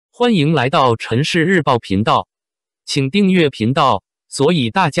欢迎来到陈氏日报频道，请订阅频道，所以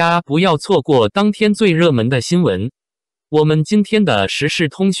大家不要错过当天最热门的新闻。我们今天的时事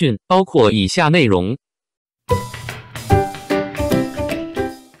通讯包括以下内容：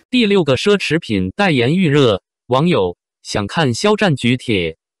第六个奢侈品代言预热，网友想看肖战举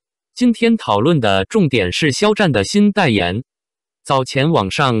铁。今天讨论的重点是肖战的新代言。早前网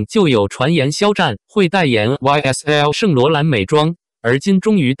上就有传言肖战会代言 YSL 圣罗兰美妆，而今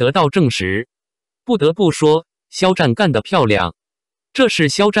终于得到证实。不得不说，肖战干得漂亮，这是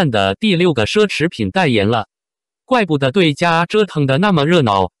肖战的第六个奢侈品代言了。怪不得对家折腾得那么热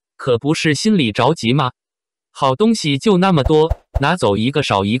闹，可不是心里着急吗？好东西就那么多，拿走一个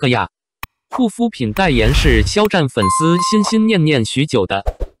少一个呀。护肤品代言是肖战粉丝心心念念许久的，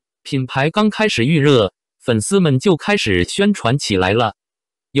品牌刚开始预热，粉丝们就开始宣传起来了。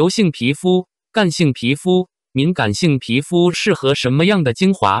油性皮肤、干性皮肤、敏感性皮肤适合什么样的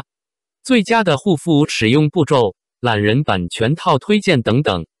精华？最佳的护肤使用步骤、懒人版全套推荐等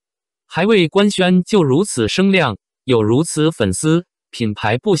等。还未官宣就如此声量，有如此粉丝，品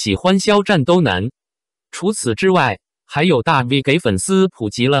牌不喜欢肖战都难。除此之外，还有大 V 给粉丝普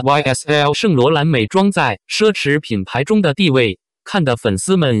及了 YSL 圣罗兰美妆在奢侈品牌中的地位，看得粉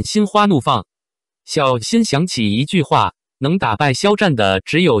丝们心花怒放。小心想起一句话，能打败肖战的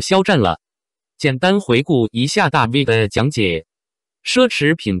只有肖战了。简单回顾一下大 V 的讲解。奢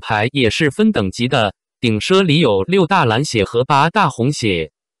侈品牌也是分等级的，顶奢里有6大蓝血和8大红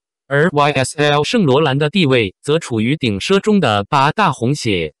血，而 YSL 圣罗兰的地位则处于顶奢中的8大红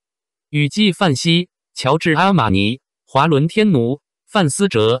血，与纪梵希、乔治阿玛尼、华伦天奴、范思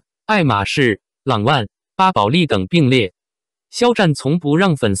哲、爱马仕、朗万、巴宝莉等并列。肖战从不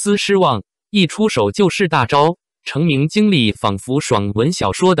让粉丝失望，一出手就是大招，成名经历仿佛爽文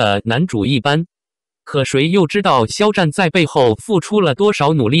小说的男主一般。可谁又知道肖战在背后付出了多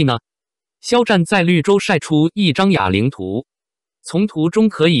少努力呢？肖战在绿洲晒出一张哑铃图，从图中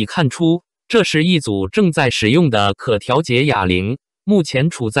可以看出，这是一组正在使用的可调节哑铃，目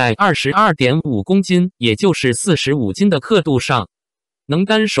前处在 22.5 公斤，也就是45斤的刻度上。能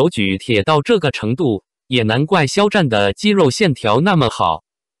单手举铁到这个程度，也难怪肖战的肌肉线条那么好。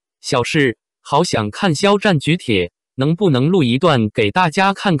小事，好想看肖战举铁，能不能录一段给大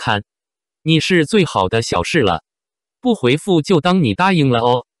家看看？你是最好的小事了，不回复就当你答应了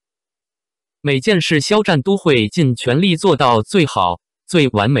哦。每件事肖战都会尽全力做到最好、最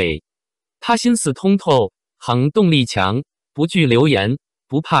完美。他心思通透，行动力强，不惧流言，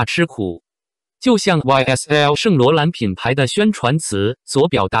不怕吃苦。就像 YSL 圣罗兰品牌的宣传词所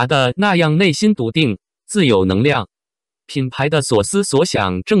表达的那样，内心笃定，自有能量。品牌的所思所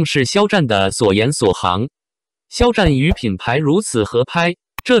想正是肖战的所言所行。肖战与品牌如此合拍，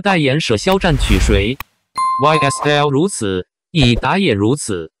这代言舍肖战取谁？ YSL 如此，益达也如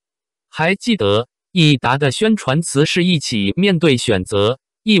此。还记得益达的宣传词是一起面对选择，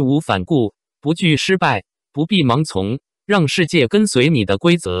义无反顾，不惧失败，不必盲从，让世界跟随你的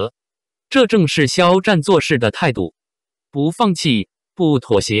规则。这正是肖战做事的态度，不放弃，不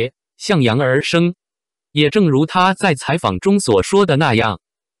妥协，向阳而生。也正如他在采访中所说的那样，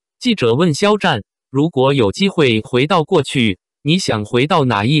记者问肖战，如果有机会回到过去，你想回到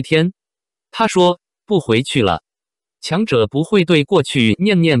哪一天？他说，不回去了。强者不会对过去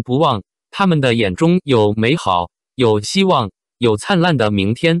念念不忘，他们的眼中有美好，有希望，有灿烂的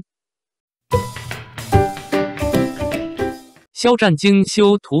明天。肖战精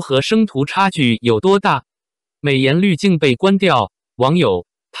修图和生图差距有多大？美颜滤镜被关掉，网友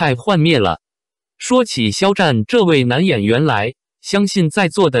太幻灭了。说起肖战这位男演员来，相信在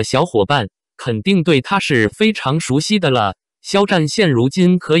座的小伙伴肯定对他是非常熟悉的了。肖战现如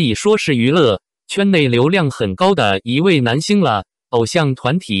今可以说是娱乐圈内流量很高的一位男星了，偶像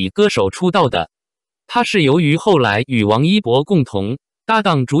团体歌手出道的。他是由于后来与王一博共同搭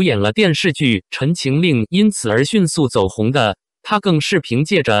档主演了电视剧《陈情令》，因此而迅速走红的。他更是凭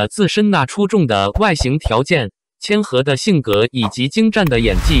借着自身那出众的外形条件、谦和的性格以及精湛的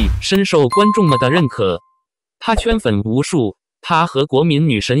演技，深受观众们的认可。他圈粉无数，他和国民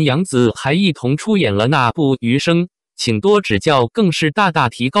女神杨紫还一同出演了那部《余生，请多指教》，更是大大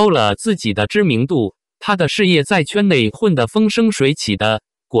提高了自己的知名度。他的事业在圈内混得风生水起的，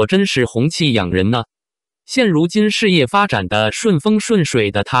果真是红气养人呢。现如今事业发展的顺风顺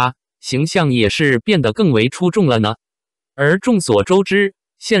水的他，形象也是变得更为出众了呢。而众所周知，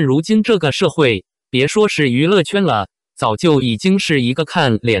现如今这个社会，别说是娱乐圈了，早就已经是一个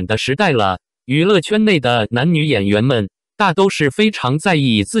看脸的时代了。娱乐圈内的男女演员们，大都是非常在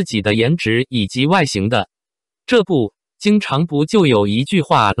意自己的颜值以及外形的。这不，经常不就有一句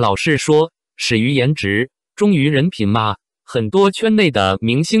话老是说，始于颜值，忠于人品吗？很多圈内的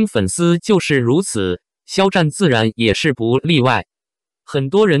明星粉丝就是如此，肖战自然也是不例外。很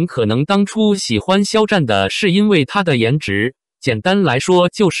多人可能当初喜欢肖战的是因为他的颜值，简单来说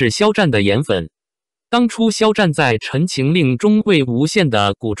就是肖战的颜粉。当初肖战在《陈情令》中为无限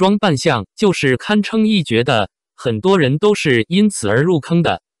的古装扮相，就是堪称一绝的，很多人都是因此而入坑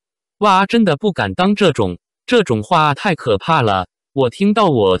的。哇，真的不敢当这种话太可怕了，我听到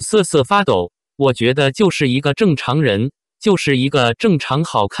我瑟瑟发抖。我觉得就是一个正常人，就是一个正常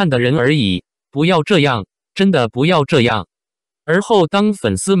好看的人而已，不要这样，真的不要这样。而后当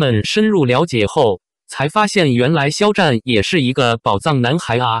粉丝们深入了解后，才发现原来肖战也是一个宝藏男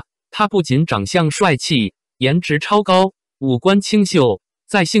孩啊！他不仅长相帅气，颜值超高，五官清秀，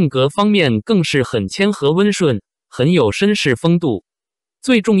在性格方面更是很谦和温顺，很有绅士风度。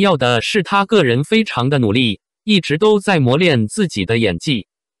最重要的是他个人非常的努力，一直都在磨练自己的演技。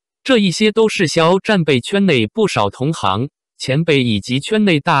这一些都是肖战被圈内不少同行、前辈以及圈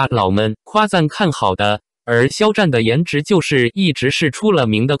内大佬们夸赞看好的，而肖战的颜值就是一直是出了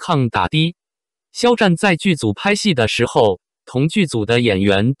名的抗打的。肖战在剧组拍戏的时候，同剧组的演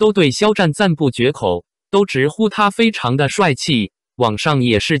员都对肖战赞不绝口，都直呼他非常的帅气。网上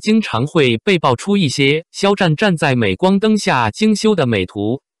也是经常会被爆出一些肖战站在镁光灯下精修的美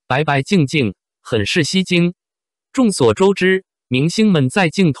图，白白净净，很是吸睛。众所周知，明星们在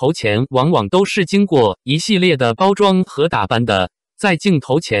镜头前往往都是经过一系列的包装和打扮的，在镜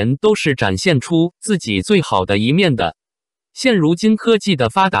头前都是展现出自己最好的一面的。现如今科技的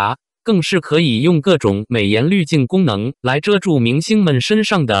发达，更是可以用各种美颜滤镜功能来遮住明星们身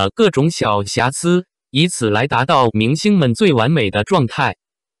上的各种小瑕疵，以此来达到明星们最完美的状态。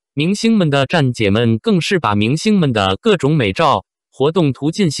明星们的站姐们更是把明星们的各种美照、活动图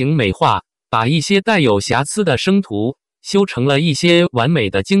进行美化，把一些带有瑕疵的生图修成了一些完美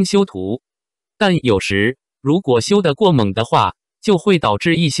的精修图。但有时如果修得过猛的话，就会导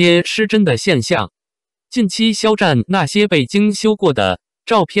致一些失真的现象。近期肖战那些被精修过的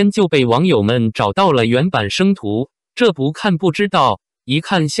照片就被网友们找到了原版生图，这不看不知道，一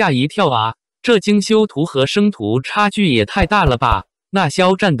看吓一跳啊！这精修图和生图差距也太大了吧？那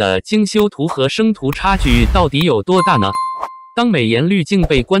肖战的精修图和生图差距到底有多大呢？当美颜滤镜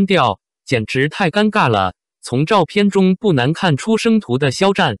被关掉，简直太尴尬了。从照片中不难看出，生图的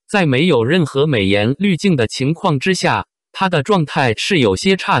肖战在没有任何美颜滤镜的情况之下，他的状态是有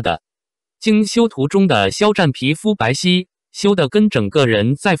些差的。精修图中的肖战皮肤白皙，修得跟整个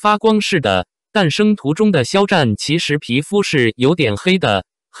人在发光似的，但生图中的肖战其实皮肤是有点黑的，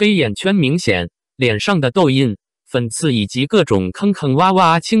黑眼圈明显，脸上的痘印、粉刺以及各种坑坑洼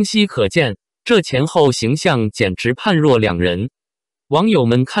洼清晰可见，这前后形象简直判若两人。网友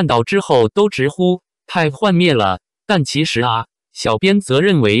们看到之后都直呼太幻灭了，但其实小编则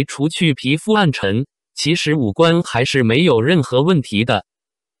认为除去皮肤暗沉，其实五官还是没有任何问题的。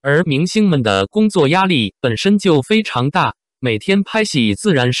而明星们的工作压力本身就非常大，每天拍戏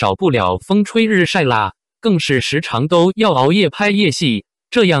自然少不了风吹日晒啦，更是时常都要熬夜拍夜戏，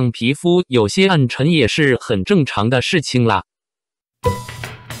这样皮肤有些暗沉也是很正常的事情啦。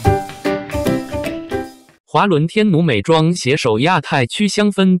华伦天奴美妆携手亚太区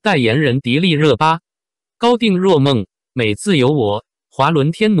香氛代言人迪丽热巴，高定若梦，美自有我。华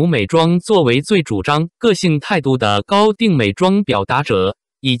伦天奴美妆作为最主张个性态度的高定美妆表达者，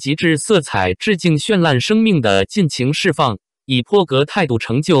以极致色彩致敬绚烂生命的尽情释放，以破格态度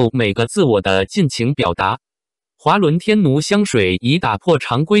成就每个自我的尽情表达。华伦天奴香水以打破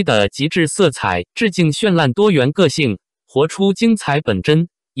常规的极致色彩致敬绚烂多元个性，活出精彩本真，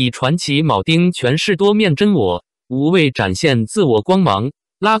以传奇铆钉诠释多面真我，无畏展现自我光芒，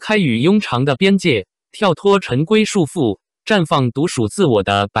拉开与庸常的边界，跳脱陈规束缚，绽放独属自我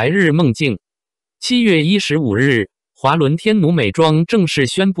的白日梦境。7月15日，华伦天奴美妆正式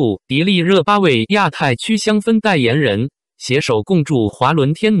宣布迪丽热巴为亚太区香氛代言人，携手共筑华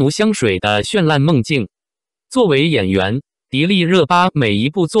伦天奴香水的绚烂梦境。作为演员，迪丽热巴每一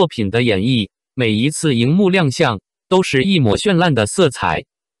部作品的演绎，每一次荧幕亮相，都是一抹绚烂的色彩。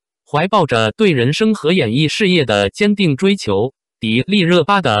怀抱着对人生和演艺事业的坚定追求，迪丽热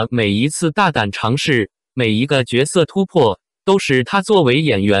巴的每一次大胆尝试，每一个角色突破，都是她作为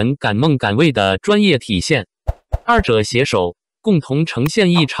演员敢梦敢为的专业体现。二者携手，共同呈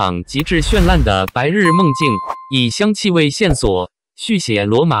现一场极致绚烂的白日梦境，以香气为线索，续写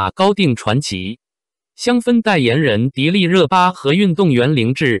罗马高定传奇。香氛代言人迪丽热巴和运动员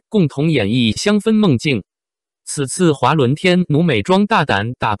林志共同演绎香氛梦境。此次华伦天奴美妆大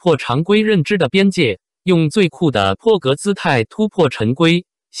胆打破常规认知的边界，用最酷的破格姿态突破陈规，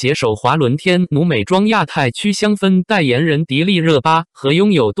携手华伦天奴美妆亚太区香氛代言人迪丽热巴和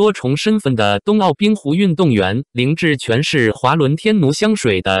拥有多重身份的冬奥冰壶运动员林志诠释华伦天奴香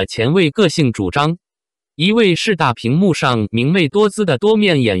水的前卫个性主张。一位是大屏幕上明媚多姿的多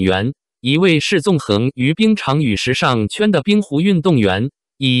面演员，一位是纵横于冰场与时尚圈的冰壶运动员，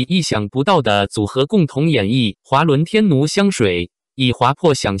以意想不到的组合共同演绎华伦天奴香水，以划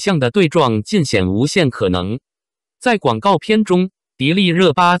破想象的对撞尽显无限可能。在广告片中，迪丽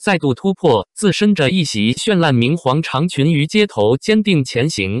热巴再度突破，自身着一袭绚烂明黄长裙于街头坚定前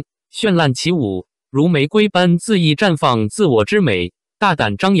行，绚烂起舞，如玫瑰般恣意绽放自我之美，大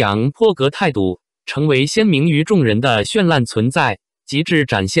胆张扬破格态度，成为鲜明于众人的绚烂存在，极致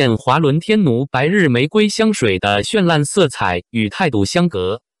展现华伦天奴白日玫瑰香水的绚烂色彩与态度相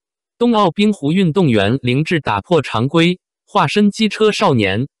隔。冬奥冰壶运动员林志打破常规，化身机车少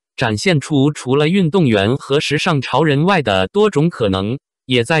年，展现出除了运动员和时尚潮人外的多种可能，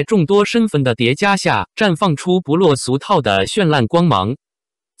也在众多身份的叠加下绽放出不落俗套的绚烂光芒。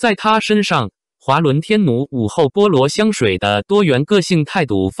在他身上，华伦天奴午后菠萝香水的多元个性态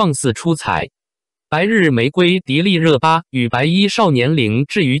度放肆出彩。白日玫瑰迪丽热巴与白衣少年林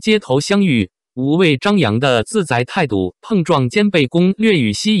志于街头相遇，无畏张扬的自在态度碰撞兼备攻略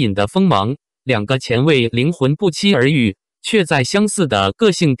与吸引的锋芒，两个前卫灵魂不期而遇，却在相似的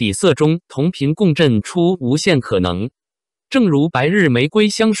个性底色中同频共振出无限可能。正如白日玫瑰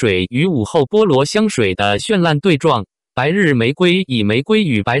香水与午后菠萝香水的绚烂对撞，白日玫瑰以玫瑰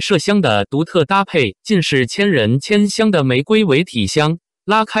与白麝香的独特搭配，尽是千人千香的玫瑰为体香，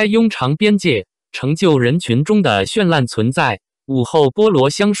拉开庸常边界，成就人群中的绚烂存在。午后菠萝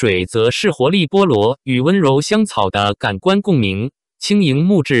香水则是活力菠萝与温柔香草的感官共鸣，轻盈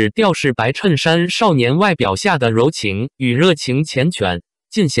木质调式白衬衫少年外表下的柔情与热情缱绻，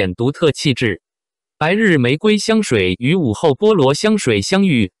尽显独特气质。白日玫瑰香水与午后菠萝香水相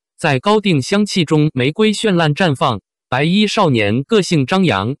遇，在高定香气中玫瑰绚烂绽放，白衣少年个性张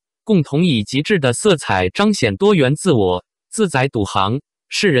扬，共同以极致的色彩彰显多元自我，自在笃行，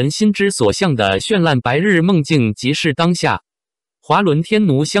是人心之所向的绚烂白日梦境即是当下。华伦天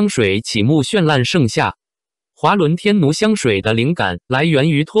奴香水启幕绚烂盛夏。华伦天奴香水的灵感来源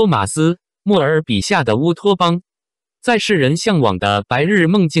于托马斯·莫尔笔下的乌托邦，在世人向往的白日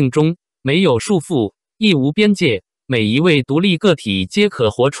梦境中，没有束缚，亦无边界，每一位独立个体皆可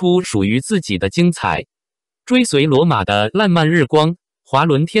活出属于自己的精彩。追随罗马的烂漫日光，华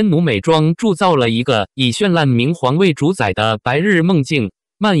伦天奴美妆铸造了一个以绚烂明黄为主宰的白日梦境，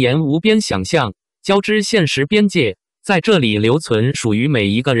蔓延无边想象，交织现实边界，在这里留存属于每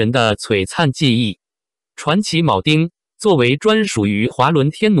一个人的璀璨记忆。传奇铆钉作为专属于华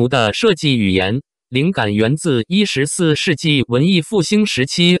伦天奴的设计语言，灵感源自14世纪文艺复兴时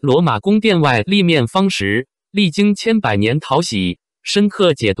期罗马宫殿外立面方石，历经千百年淘洗，深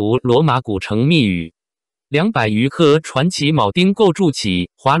刻解读罗马古城密语。200余颗传奇铆钉构筑起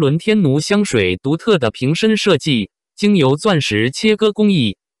华伦天奴香水独特的瓶身设计，经由钻石切割工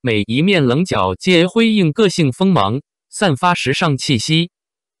艺，每一面棱角皆辉映个性锋芒，散发时尚气息。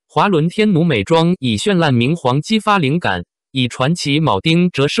华伦天奴美妆以绚烂明黄激发灵感，以传奇铆钉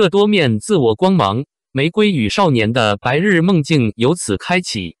折射多面自我光芒，玫瑰与少年的白日梦境由此开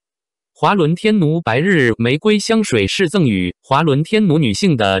启。华伦天奴白日玫瑰香水是赠予华伦天奴女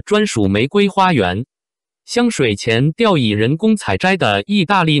性的专属玫瑰花园。香水前调以人工采摘的意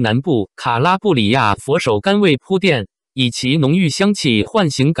大利南部卡拉布里亚佛手柑为铺垫，以其浓郁香气唤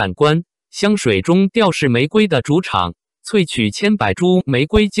醒感官。香水中调是玫瑰的主场，萃取千百株玫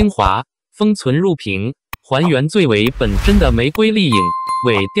瑰精华，封存入瓶，还原最为本真的玫瑰丽影。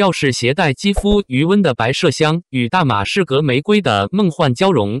尾调是携带肌肤余温的白麝香与大马士革玫瑰的梦幻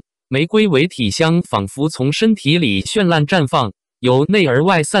交融，玫瑰为体香仿佛从身体里绚烂绽放，由内而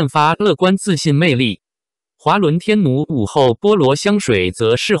外散发乐观自信魅力。华伦天奴午后菠萝香水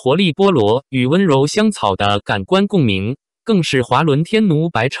则是活力菠萝与温柔香草的感官共鸣，更是华伦天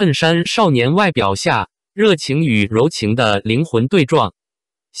奴白衬衫少年外表下热情与柔情的灵魂对撞。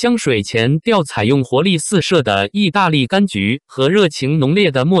香水前调采用活力四射的意大利柑橘和热情浓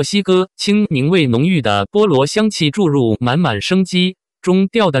烈的墨西哥青柠味浓郁的菠萝香气注入满满生机，中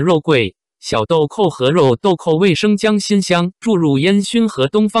调的肉桂、小豆蔻和肉豆蔻味生姜辛香注入烟熏和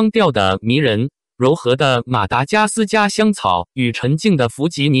东方调的迷人，柔和的马达加斯加香草与沉静的弗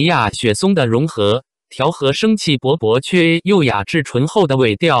吉尼亚雪松的融合，调和生气勃勃却又雅致醇厚的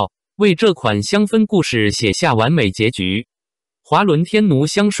尾调，为这款香氛故事写下完美结局。华伦天奴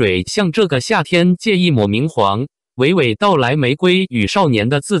香水向这个夏天借一抹明黄，娓娓道来玫瑰与少年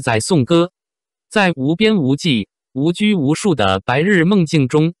的自在颂歌。在无边无际、无拘无束的白日梦境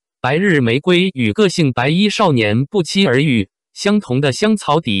中，白日玫瑰与个性白衣少年不期而遇，相同的香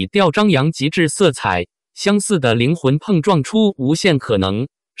草底调张扬极致色彩，相似的灵魂碰撞出无限可能。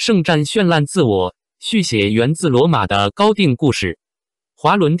圣战绚烂自我，续写源自罗马的高定故事。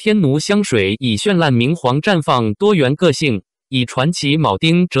华伦天奴香水以绚烂明黄绽放多元个性，以传奇铆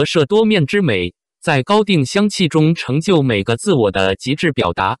钉折射多面之美，在高定香气中成就每个自我的极致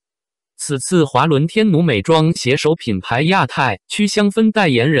表达。此次华伦天奴美妆携手品牌亚太区香氛代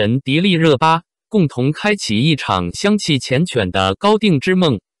言人迪丽热巴，共同开启一场香气缱绻的高定之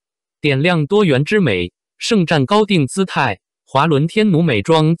梦，点亮多元之美，盛赞高定姿态。华伦天奴美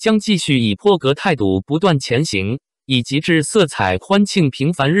妆将继续以破格态度不断前行，以极致色彩欢庆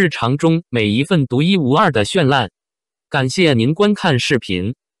平凡日常中每一份独一无二的绚烂。感谢您观看视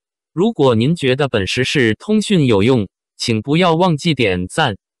频。如果您觉得本时事通讯有用，请不要忘记点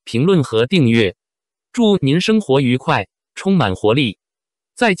赞、评论和订阅。祝您生活愉快，充满活力。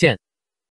再见。